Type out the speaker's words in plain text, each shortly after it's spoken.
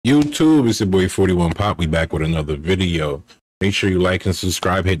YouTube, it's your boy 41 Pop. We back with another video. Make sure you like and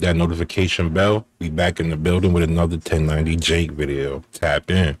subscribe, hit that notification bell. We back in the building with another 1090 Jake video. Tap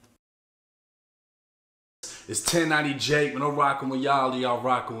in. It's 1090 Jake. When I'm rocking with y'all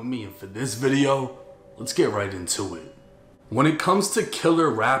rocking with me. And for this video, let's get right into it. When it comes to killer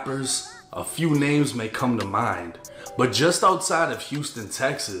rappers, a few names may come to mind. But just outside of Houston,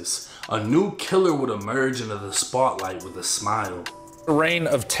 Texas, a new killer would emerge into the spotlight with a smile. A reign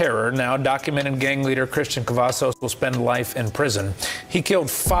of terror. Now, documented gang leader Christian Cavazos will spend life in prison. He killed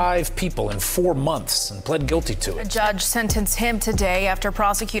 5 people in 4 months and pled guilty to it. A judge sentenced him today after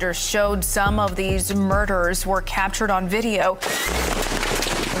prosecutors showed some of these murders were captured on video.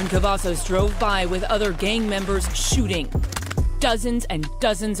 When Cavazos drove by with other gang members shooting. Dozens and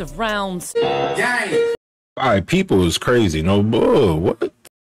dozens of rounds. Gang! 5 people is crazy. No bull. What?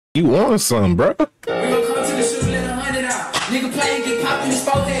 You want some, bro? We gon' come to the shoot, let 100 out. Nigga play, get popped in his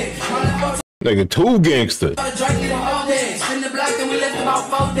forehead. Nigga, too gangster.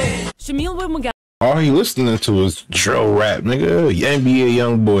 All he listening to is drill rap, nigga. NBA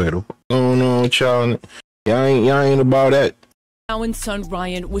young boy. What's going on, y'all? Y'all ain't about that. McGowan's son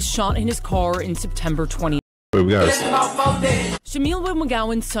Ryan was shot in his car in September 20. Wait, we got Shamil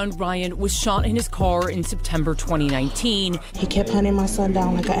McGowan's son Ryan was shot in his car in September 2019. He kept hunting my son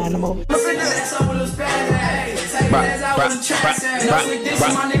down like an animal. What's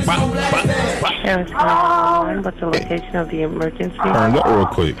the location of the emergency? Turn that real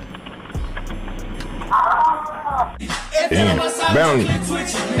quick. Damn. Bound.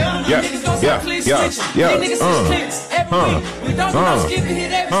 Yeah.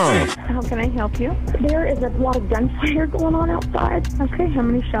 How can I help you? There is a lot of gunfire going on outside. Okay, how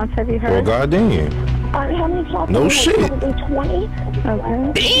many shots have you heard? Well, goddamn. How many shots? No shit. Probably 20.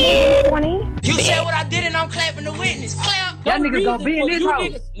 Okay. 20. You said what I did and I'm clapping the witness. Clap. Y'all niggas gonna be in this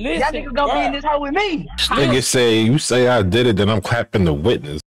house. Y'all niggas gonna be in this house with me. Nigga say, you say I did it, then I'm clapping the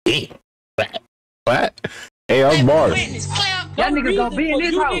witness. What? Hey, I'm bars. Y'all niggas gonna be in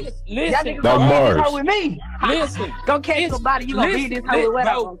this house. Y'all niggas gonna be in this house with me. Listen. Go catch somebody, you gonna be in this house with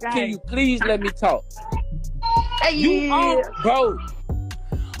bro, can you please let me talk? Hey, yeah. Bro.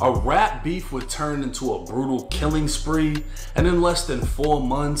 A rap beef would turn into a brutal killing spree, and in less than 4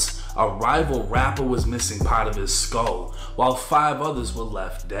 months, a rival rapper was missing part of his skull, while 5 others were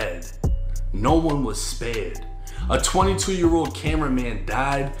left dead. No one was spared. A 22-year-old cameraman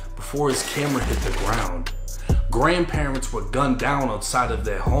died before his camera hit the ground. Grandparents were gunned down outside of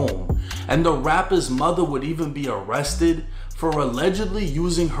their home, and the rapper's mother would even be arrested for allegedly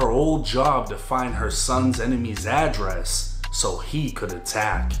using her old job to find her son's enemy's address so he could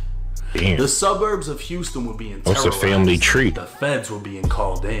attack. Damn. The suburbs of Houston were being terrorized. That's a family treat. The feds were being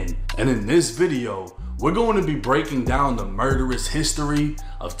called in. And in this video, we're going to be breaking down the murderous history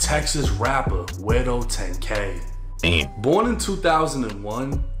of Texas rapper Guero 10k. Damn. Born in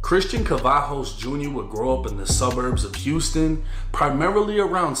 2001, Christian Cavazos Jr. would grow up in the suburbs of Houston, primarily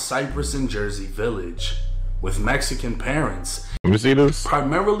around Cypress and Jersey Village, with Mexican parents. Let me see this.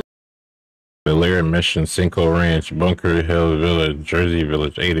 Primarily Bel Air, Mission, Cinco Ranch, Bunker Hill Village, Jersey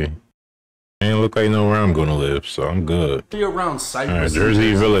Village, 80. Ain't look like know where I'm gonna live, so I'm good. Around Cypress, right,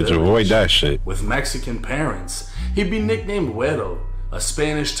 Jersey Village, avoid that shit. With Mexican parents, he'd be nicknamed Güero, a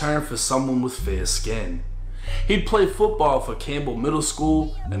Spanish term for someone with fair skin. He'd play football for Campbell Middle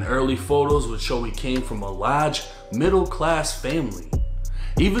School, and early photos would show he came from a large, middle-class family.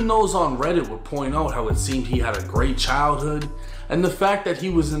 Even those on Reddit would point out how it seemed he had a great childhood, and the fact that he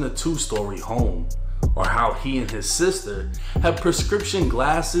was in a 2-story home, or how he and his sister had prescription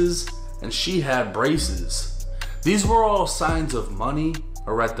glasses and she had braces. These were all signs of money,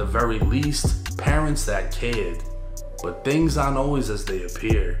 or at the very least, parents that cared. But things aren't always as they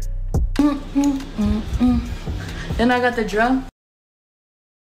appear. Then I got the drum.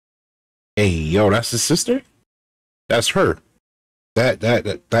 Hey, yo, that's his sister? That's her.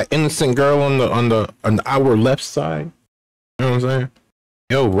 That innocent girl on our left side. You know what I'm saying?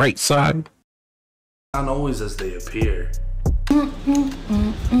 Yo, right side. Not always as they appear.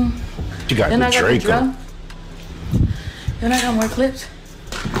 She got the Draco. Then I got more clips.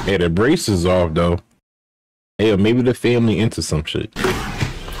 Hey, the braces off though. Hey, maybe the family into some shit.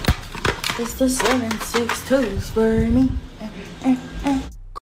 It's the 762s for me.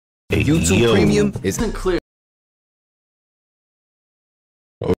 Hey, YouTube Premium isn't clear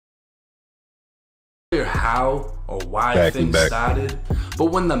how or why things started,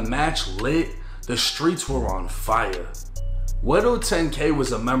 but when the match lit, the streets were on fire. Guero 10k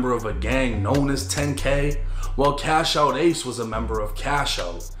was a member of a gang known as 10k, while Cash Out Ace was a member of Cash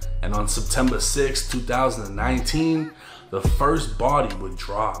Out, and on September 6, 2019, the first body would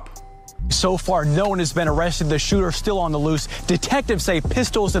drop. So far, no one has been arrested. The shooter still on the loose. Detectives say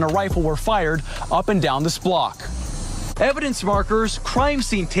pistols and a rifle were fired up and down this block. Evidence markers, crime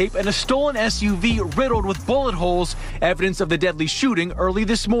scene tape, and a stolen SUV riddled with bullet holes. Evidence of the deadly shooting early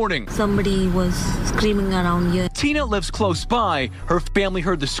this morning. Somebody was screaming around here. Tina lives close by. Her family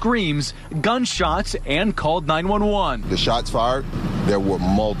heard the screams, gunshots, and called 911. The shots fired, there were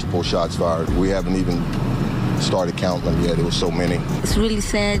multiple shots fired. We haven't even started counting them yet. There were so many. It's really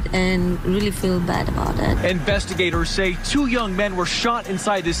sad and really feel bad about it. Investigators say 2 young men were shot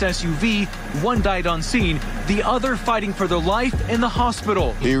inside this SUV. One died on scene, the other fighting for their life in the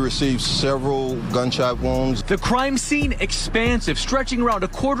hospital. He received several gunshot wounds. The crime scene expansive, stretching around a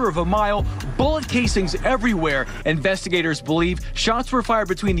quarter of a mile, bullet casings everywhere. Investigators believe shots were fired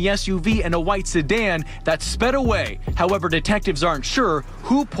between the SUV and a white sedan that sped away. However, detectives aren't sure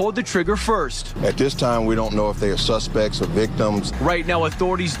who pulled the trigger first. At this time, we don't know if they are suspects or victims. Right now,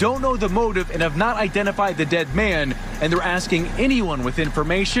 authorities don't know the motive and have not identified the dead man, and they're asking anyone with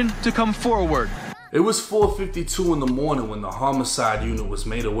information to come forward. It was 4:52 in the morning when the homicide unit was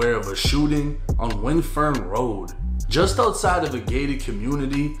made aware of a shooting on Winfern Road. Just outside of a gated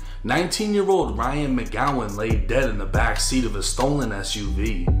community, 19-year-old Ryan McGowan lay dead in the back seat of a stolen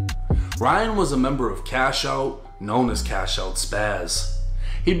SUV. Ryan was a member of Cash Out, known as Cash Out Spaz.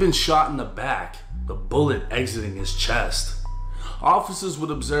 He'd been shot in the back, the bullet exiting his chest. Officers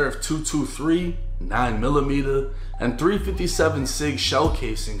would observe 223, 9mm, and 357 SIG shell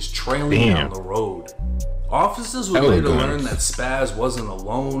casings trailing down the road. Officers would later learn that Spaz wasn't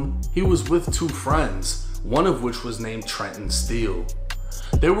alone. He was with 2 friends, one of which was named Trenton Steele.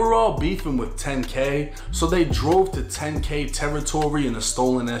 They were all beefing with 10K, so they drove to 10K territory in a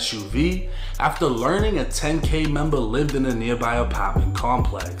stolen SUV after learning a 10K member lived in a nearby apartment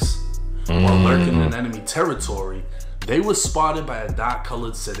complex. While lurking in enemy territory, they were spotted by a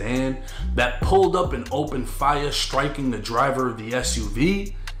dark-colored sedan that pulled up and opened fire, striking the driver of the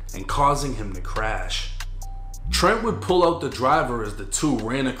SUV and causing him to crash. Trent would pull out the driver as the 2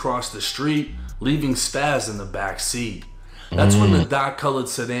 ran across the street, leaving Spaz in the back seat. That's when the dark-colored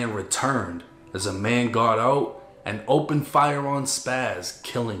sedan returned as a man got out and opened fire on Spaz,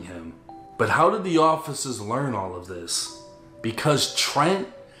 killing him. But how did the officers learn all of this? Because Trent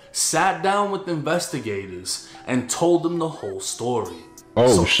sat down with investigators and told them the whole story.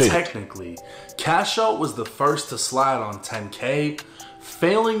 So technically, Cash Out was the first to slide on 10K,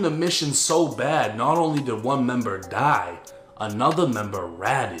 failing the mission so bad not only did one member die, another member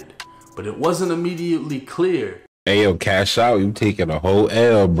ratted. But it wasn't immediately clear. Hey yo, Cash Out, you taking a whole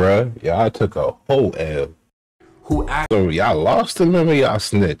L, bruh. Y'all took a whole L. So y'all lost the member, y'all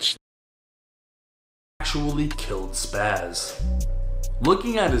snitched. Actually killed Spaz.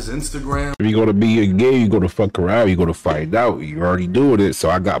 Looking at his Instagram, if you're gonna be a gay, you gonna fuck around, you gonna find out. You're already doing it, so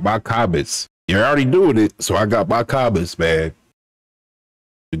I got my comments. You're already doing it, so I got my comments, man.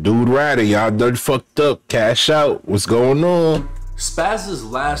 The dude ratted, y'all done fucked up. Cash Out, what's going on? Spaz's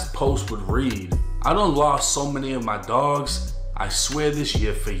last post would read, "I done lost so many of my dogs, I swear this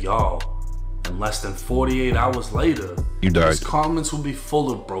year for y'all." And less than 48 hours later, you died. His comments would be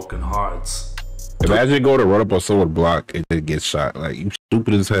full of broken hearts. Imagine going to run up on someone's block and then get shot. Like, you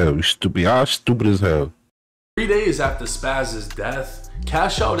stupid as hell. You stupid. Y'all stupid as hell. 3 days after Spaz's death,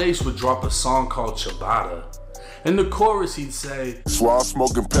 Cash Out Ace would drop a song called Ciabatta. In the chorus, he'd say, "Swab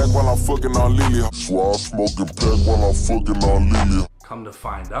smoking pack while I'm fucking on Lily. Swab smoking pack while I'm fucking on Lily." Come to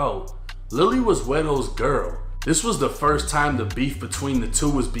find out, Lily was Guero's girl. This was the first time the beef between the 2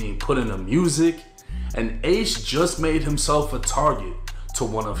 was being put into music, and Ace just made himself a target to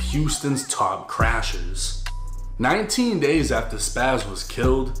one of Houston's top crashers. 19 days after Spaz was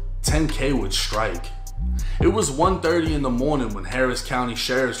killed, 10K would strike. It was 1:30 in the morning when Harris County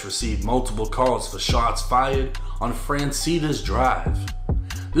sheriffs received multiple calls for shots fired on Francitas Drive.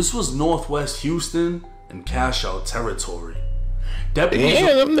 This was Northwest Houston and Cash Out territory. Deputies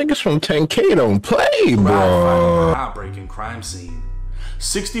them niggas from 10K don't play, bro. Heartbreaking crime scene.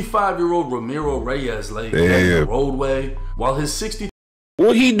 65-year-old Ramiro Reyes lay dead in the roadway, while his 63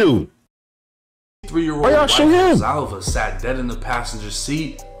 What'd he do? 3-year-old wife Rosalva sat dead in the passenger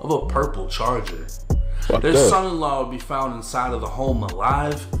seat of a purple Charger. Their son-in-law would be found inside of the home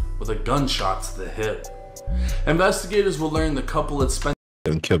alive with a gunshot to the hip. Investigators will learn the couple had spent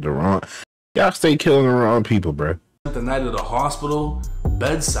killed the wrong. Y'all stay killing the wrong people, bro. The night at the hospital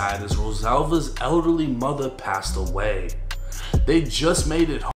bedside as Rosalva's elderly mother passed away. They just made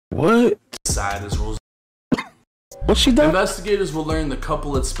it home. What? Bedside as What's she done? Investigators will learn the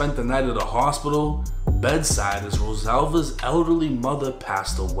couple had spent the night at a hospital bedside as Rosalva's elderly mother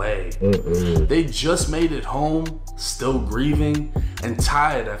passed away. They just made it home, still grieving and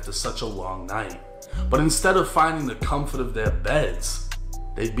tired after such a long night. But instead of finding the comfort of their beds,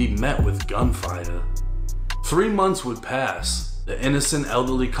 they'd be met with gunfire. 3 months would pass. The innocent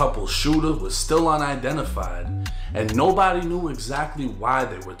elderly couple's shooter was still unidentified, and nobody knew exactly why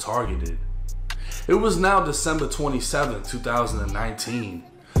they were targeted. It was now December 27, 2019,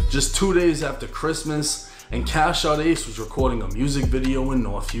 just 2 days after Christmas, and Cash Out Ace was recording a music video in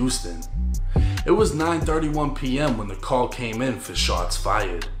North Houston. It was 9:31 p.m. when the call came in for shots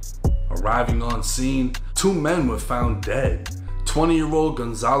fired. Arriving on scene, 2 men were found dead, 20-year-old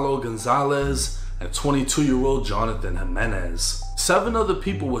Gonzalo Gonzalez and 22-year-old Jonathan Jimenez. 7 other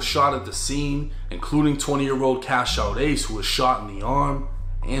people were shot at the scene, including 20-year-old Cash Out Ace, who was shot in the arm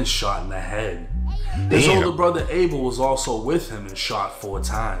and shot in the head. His older brother Abel was also with him and shot 4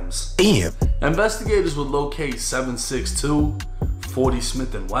 times. Investigators would locate 7.62, 40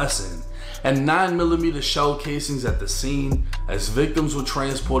 Smith & Wesson, and 9mm shell casings at the scene as victims were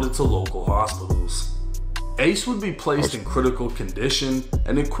transported to local hospitals. Ace would be placed in critical condition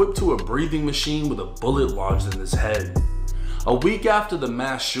and equipped to a breathing machine with a bullet lodged in his head. A week after the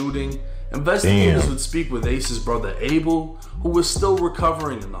mass shooting, investigators would speak with Ace's brother Abel, who was still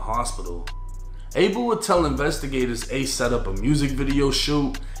recovering in the hospital. Abel would tell investigators Ace set up a music video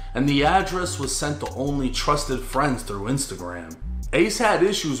shoot and the address was sent to only trusted friends through Instagram. Ace had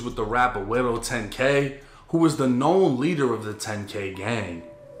issues with the rapper Guero 10k, who was the known leader of the 10k gang.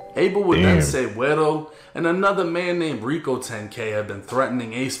 Abel would then say Guero and another man named Rico 10k had been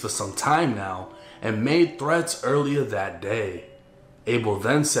threatening Ace for some time now and made threats earlier that day. Abel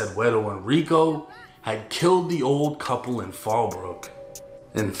then said Guero and Rico had killed the old couple in Fallbrook.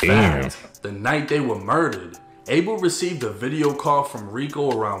 In fact, the night they were murdered, Abel received a video call from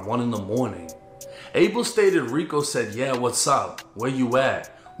Rico around 1 in the morning. Abel stated Rico said, "Yeah, what's up? Where you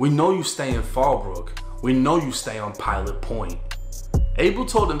at? We know you stay in Fallbrook. We know you stay on Pilot Point." Abel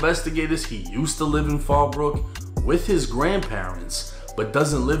told investigators he used to live in Fallbrook with his grandparents, but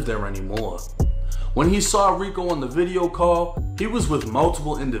doesn't live there anymore. When he saw Rico on the video call, he was with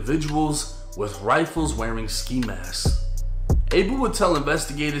multiple individuals with rifles wearing ski masks. Abel would tell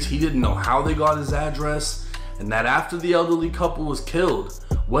investigators he didn't know how they got his address, and that after the elderly couple was killed,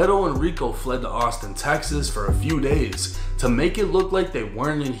 Guero and Rico fled to Austin, Texas for a few days to make it look like they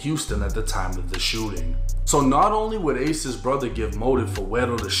weren't in Houston at the time of the shooting. So not only would Ace's brother give motive for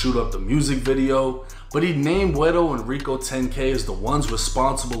Guero to shoot up the music video, but he'd name Guero and Rico 10k as the ones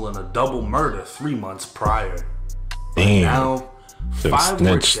responsible in a double murder 3 months prior. But now, 5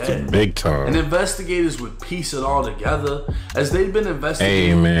 were dead, big time. And investigators would piece it all together as they'd been investigating.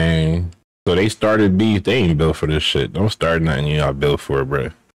 Hey man, so they started beef. They ain't built for this shit. Don't start nothing you not built for, bro.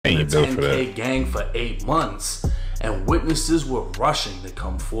 They ain't built for that. 10k gang for 8 months, and witnesses were rushing to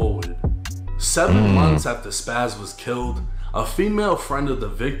come forward. 7 months after Spaz was killed, a female friend of the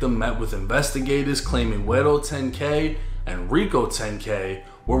victim met with investigators claiming Guero 10k and Rico 10k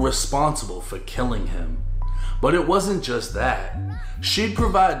were responsible for killing him. But it wasn't just that. She'd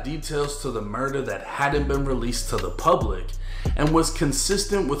provide details to the murder that hadn't been released to the public and was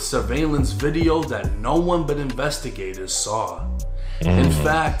consistent with surveillance video that no one but investigators saw. In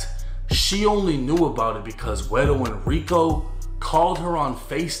fact, she only knew about it because Guero and Rico called her on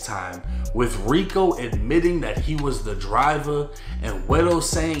FaceTime, with Rico admitting that he was the driver and Guero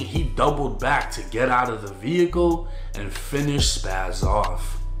saying he doubled back to get out of the vehicle and finish Spaz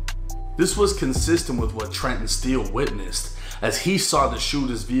off. This was consistent with what Trenton Steele witnessed, as he saw the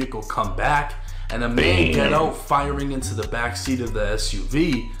shooter's vehicle come back and a man get out firing into the backseat of the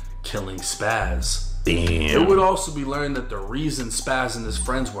SUV, killing Spaz. It would also be learned that the reason Spaz and his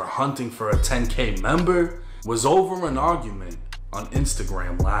friends were hunting for a 10k member was over an argument on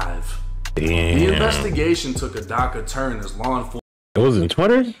Instagram Live. The investigation took a darker turn as law enforcement. It wasn't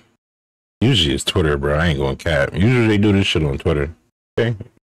Twitter? Usually it's Twitter, bro. I ain't gonna cap. Usually they do this shit on Twitter. Okay.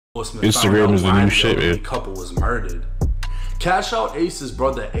 Instagram is the new shit. The couple was murdered. Cash Out Ace's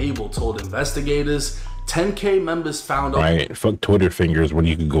brother Abel told investigators 10k members found out. Right, fuck Twitter fingers when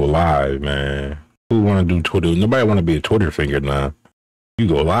you can go live, man. Who wanna do Twitter? Nobody wanna be a Twitter finger now. You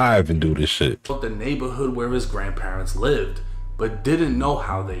go live and do this shit. The neighborhood where his grandparents lived, but didn't know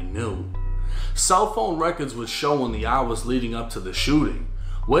how they knew. Cell phone records would show in the hours leading up to the shooting,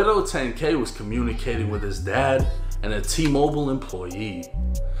 Guero 10k was communicating with his dad and a T-Mobile employee.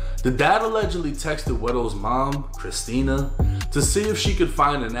 The dad allegedly texted Guero's mom, Christina, to see if she could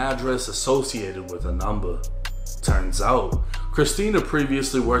find an address associated with a number. Turns out, Christina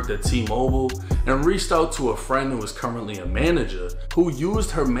previously worked at T-Mobile and reached out to a friend who is currently a manager who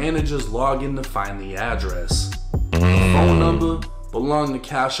used her manager's login to find the address. The phone number belonged to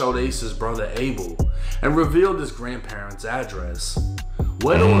Cash Out Ace's brother Abel and revealed his grandparents' address.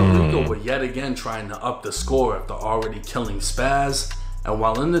 Guero and Rico were yet again trying to up the score after already killing Spaz, and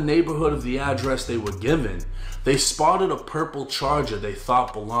while in the neighborhood of the address they were given, they spotted a purple Charger they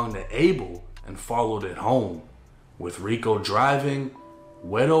thought belonged to Abel and followed it home. With Rico driving,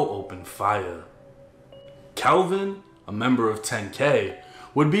 Guero opened fire. Kelvin, a member of 10k,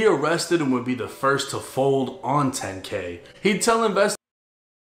 would be arrested and would be the first to fold on 10k. He'd tell investigators,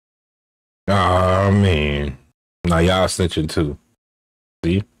 man. Now y'all snitching too.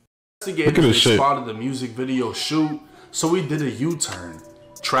 See? They spotted the music video shoot, so he did a U-turn.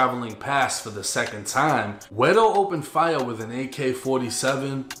 Traveling past for the second time, Guero opened fire with an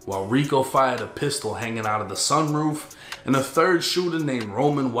AK-47 while Rico fired a pistol hanging out of the sunroof, and a third shooter named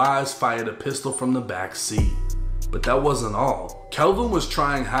Roman Wise fired a pistol from the back seat. But that wasn't all. Kelvin was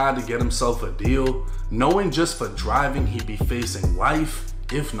trying hard to get himself a deal, knowing just for driving he'd be facing life,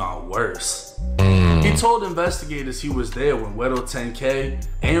 if not worse. He told investigators he was there when Guero 10k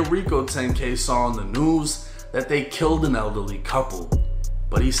and Rico 10k saw on the news that they killed an elderly couple.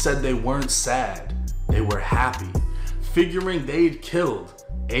 But he said they weren't sad, they were happy, figuring they'd killed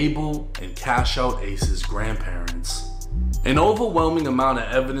Abel and Cash Out Ace's grandparents. An overwhelming amount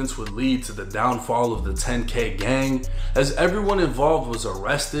of evidence would lead to the downfall of the 10k gang, as everyone involved was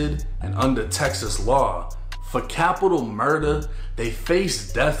arrested, and under Texas law, for capital murder, they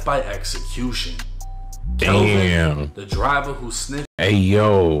faced death by execution. Damn. Kelvin, the driver who snitched. Hey,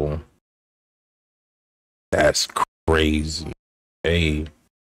 yo. That's crazy. Hey.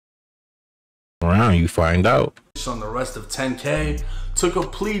 Around, you find out. On the rest of 10k, took a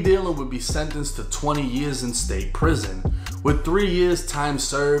plea deal and would be sentenced to 20 years in state prison, with 3 years time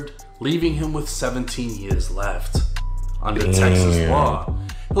served, leaving him with 17 years left. Under Texas law,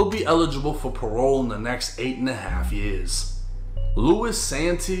 he'll be eligible for parole in the next 8.5 years. Louis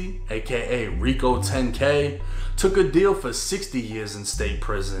Santee, aka Rico 10k, took a deal for 60 years in state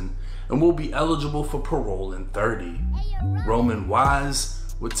prison and will be eligible for parole in 30. Roman Wise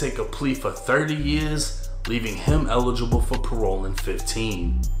would take a plea for 30 years, leaving him eligible for parole in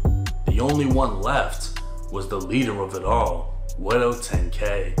 15. The only one left was the leader of it all, Guero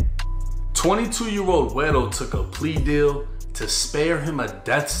 10k. 22-year-old Guero took a plea deal to spare him a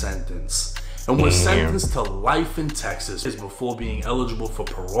death sentence and was sentenced to life in Texas before being eligible for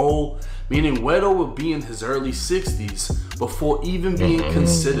parole, meaning Guero would be in his early 60s before even being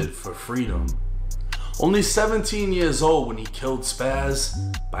considered for freedom. Only 17 years old when he killed Spaz,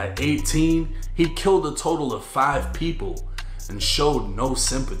 by 18, he killed a total of 5 people and showed no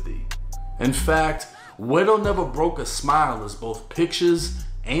sympathy. In fact, Guero never broke a smile, as both pictures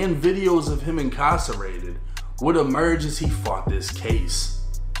and videos of him incarcerated would emerge as he fought this case.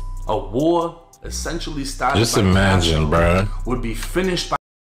 A war essentially started just by imagine, bro. Would be finished by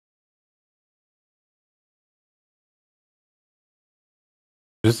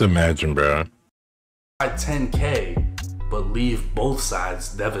just imagine, bro. 10k, but leave both sides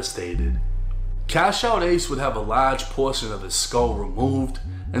devastated. Cash Out Ace would have a large portion of his skull removed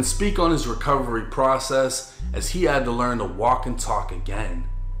and speak on his recovery process, as he had to learn to walk and talk again.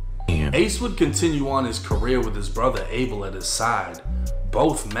 Ace would continue on his career with his brother Abel at his side,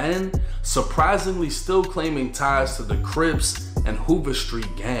 both men surprisingly still claiming ties to the Crips and Hoover Street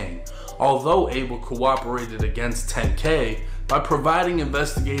gang, although Abel cooperated against 10k by providing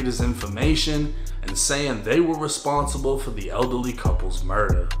investigators information and saying they were responsible for the elderly couple's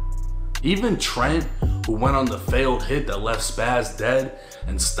murder. Even Trent, who went on the failed hit that left Spaz dead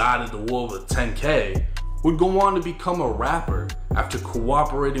and started the war with 10k, would go on to become a rapper after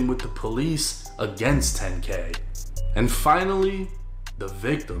cooperating with the police against 10k. And finally, the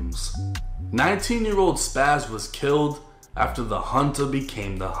victims. 19-year-old Spaz was killed after the hunter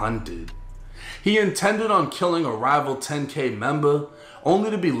became the hunted. He intended on killing a rival 10k member,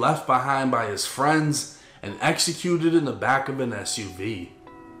 only to be left behind by his friends and executed in the back of an SUV.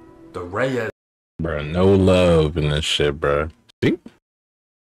 The Reyes. Bro, no love in this shit, bro. See?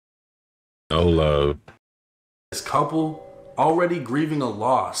 No love. This couple, already grieving a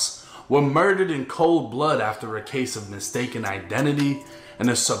loss, were murdered in cold blood after a case of mistaken identity and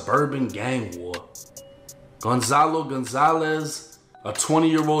a suburban gang war. Gonzalo Gonzalez, a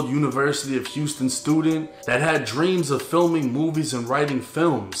 20-year-old University of Houston student that had dreams of filming movies and writing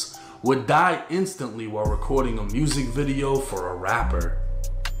films, would die instantly while recording a music video for a rapper.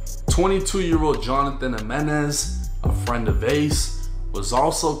 22-year-old Jonathan Jimenez, a friend of Ace, was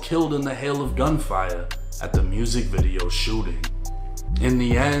also killed in the hail of gunfire at the music video shooting. In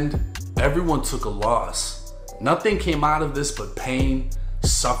the end, everyone took a loss. Nothing came out of this but pain,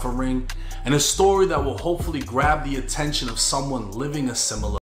 suffering, and a story that will hopefully grab the attention of someone living a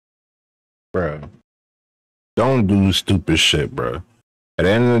similar. Bro, don't do stupid shit, bro. At the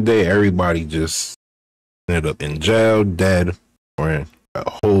end of the day, everybody just ended up in jail, dead, or a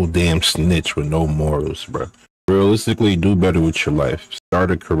whole damn snitch with no morals, bro. Realistically, do better with your life.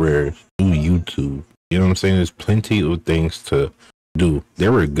 Start a career. Do YouTube. You know what I'm saying? There's plenty of things to do. They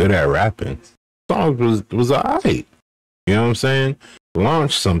were good at rapping. Songs was alright. You know what I'm saying?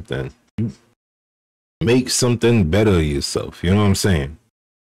 Launch something. Make something better of yourself. You know what I'm saying?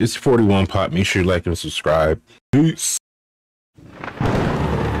 It's 41 Pop. Make sure you like and subscribe. Peace.